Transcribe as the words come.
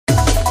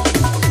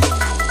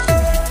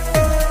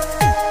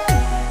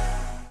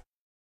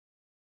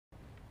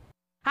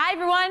Hi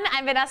everyone,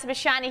 I'm Vanessa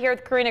Bashani here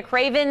with Karina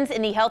Cravens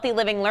in the Healthy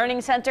Living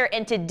Learning Center,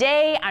 and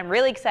today I'm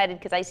really excited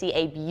because I see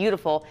a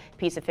beautiful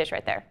piece of fish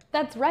right there.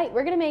 That's right,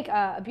 we're gonna make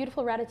a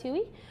beautiful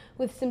ratatouille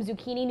with some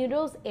zucchini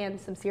noodles and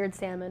some seared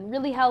salmon.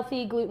 Really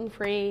healthy,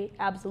 gluten-free,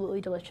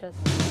 absolutely delicious.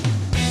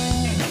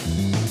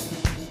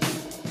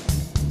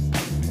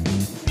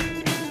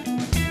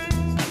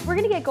 We're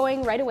gonna get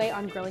going right away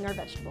on grilling our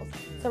vegetables.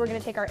 So we're gonna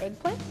take our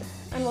eggplant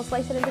and we'll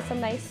slice it into some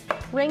nice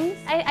rings.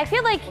 I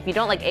feel like if you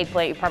don't like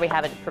eggplant, you probably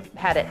haven't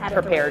had it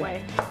prepared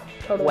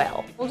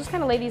well. We'll just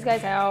kind of lay these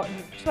guys out and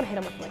just want to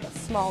hit them with like a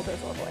small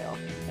drizzle of oil.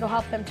 It'll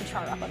help them to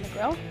char up on the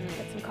grill,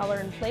 get some color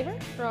and flavor.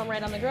 Throw them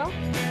right on the grill.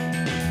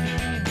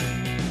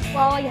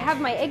 While I have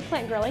my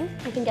eggplant grilling,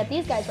 I can get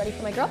these guys ready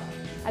for my grill.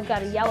 I've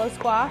got a yellow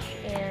squash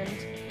and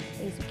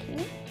a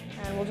zucchini.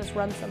 And we'll just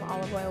run some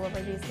olive oil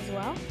over these as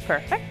well.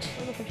 Perfect.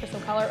 We're looking for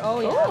some color. Oh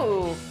yeah.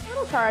 Ooh. A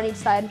little char on each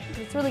side.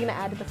 It's really gonna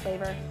add to the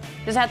flavor.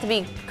 Does it have to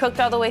be cooked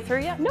all the way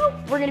through yet? Nope.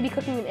 We're gonna be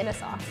cooking them in a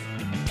sauce.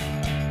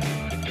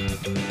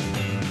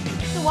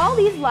 So while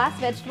these last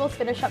vegetables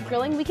finish up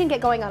grilling, we can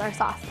get going on our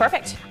sauce.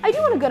 Perfect. I do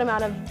want a good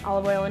amount of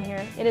olive oil in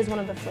here. It is one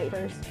of the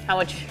flavors. How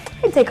much?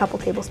 I'd say a couple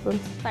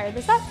tablespoons. Fire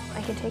this up.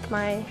 I can take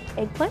my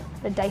eggplant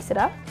and dice it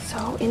up.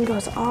 So in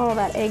goes all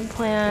that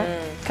eggplant.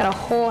 Got a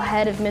whole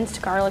head of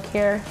minced garlic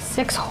here.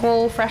 6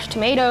 whole fresh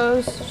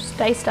tomatoes, just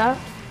diced up.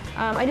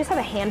 I just have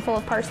a handful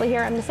of parsley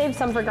here. I'm gonna save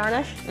some for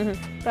garnish,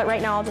 but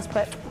right now I'll just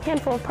put a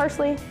handful of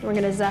parsley. We're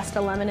gonna zest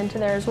a lemon into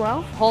there as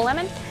well. Whole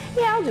lemon?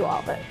 Yeah, I'll do all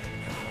of it.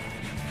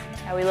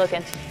 How are we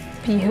looking?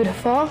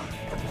 Beautiful.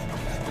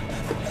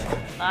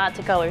 Lots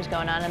of colors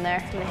going on in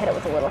there. I'm gonna hit it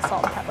with a little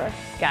salt and pepper.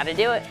 Gotta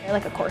do it. I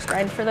like a coarse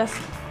grind for this.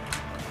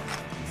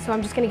 So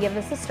I'm just gonna give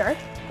this a stir,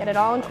 get it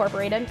all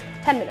incorporated,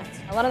 10 minutes.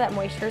 A lot of that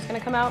moisture is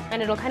gonna come out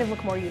and it'll kind of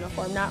look more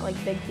uniform, not like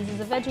big pieces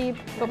of veggie,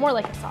 but more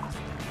like a sauce.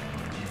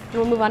 And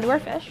we'll move on to our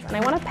fish. And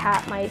I wanna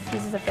pat my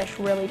pieces of fish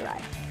really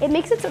dry. It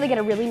makes it so they get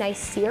a really nice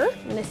sear.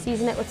 I'm gonna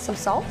season it with some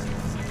salt.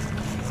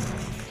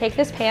 Take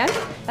this pan,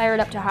 fire it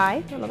up to high,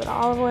 a little bit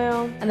of olive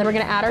oil, and then we're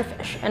gonna add our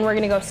fish. And we're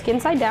gonna go skin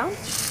side down,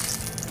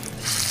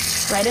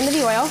 right into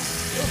the oil.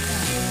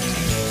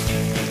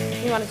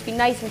 You want it to be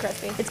nice and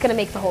crispy. It's gonna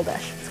make the whole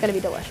dish. It's gonna be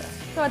delicious.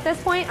 So at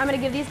this point, I'm gonna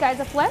give these guys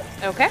a flip.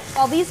 Okay.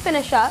 While these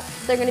finish up,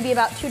 they're gonna be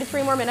about 2 to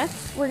 3 more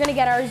minutes. We're gonna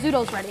get our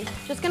zoodles ready.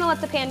 Just gonna let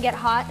the pan get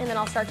hot and then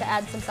I'll start to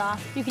add some sauce.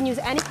 You can use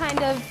any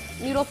kind of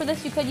noodle for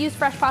this. You could use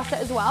fresh pasta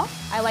as well.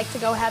 I like to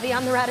go heavy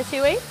on the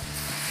ratatouille.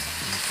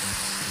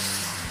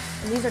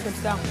 And these are good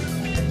to go.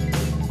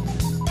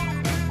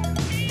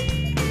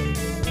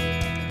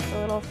 A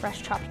little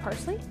fresh chopped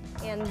parsley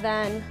and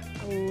then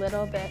a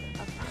little bit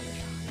of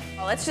Parmesan.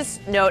 Well, let's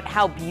just note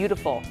how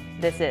beautiful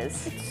this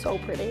is. It's so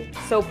pretty.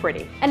 So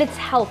pretty. And it's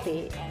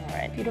healthy. All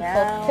right.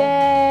 Beautiful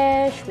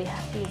fish. We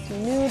have these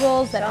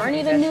noodles that aren't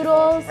even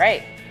noodles.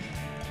 Right.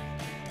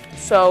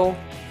 So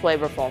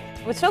flavorful.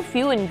 With so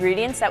few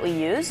ingredients that we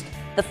used,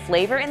 the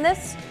flavor in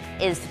this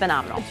is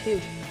phenomenal. It's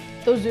huge.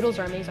 Those zoodles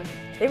are amazing.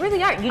 They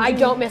really are. I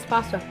don't miss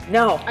pasta.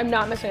 No. I'm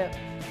not missing it.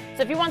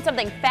 So if you want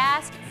something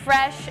fast,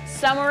 fresh,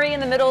 summery in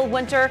the middle of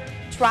winter,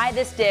 try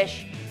this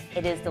dish.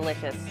 It is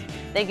delicious.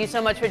 Thank you so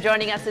much for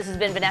joining us. This has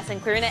been Vanessa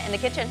and Karina in the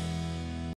kitchen.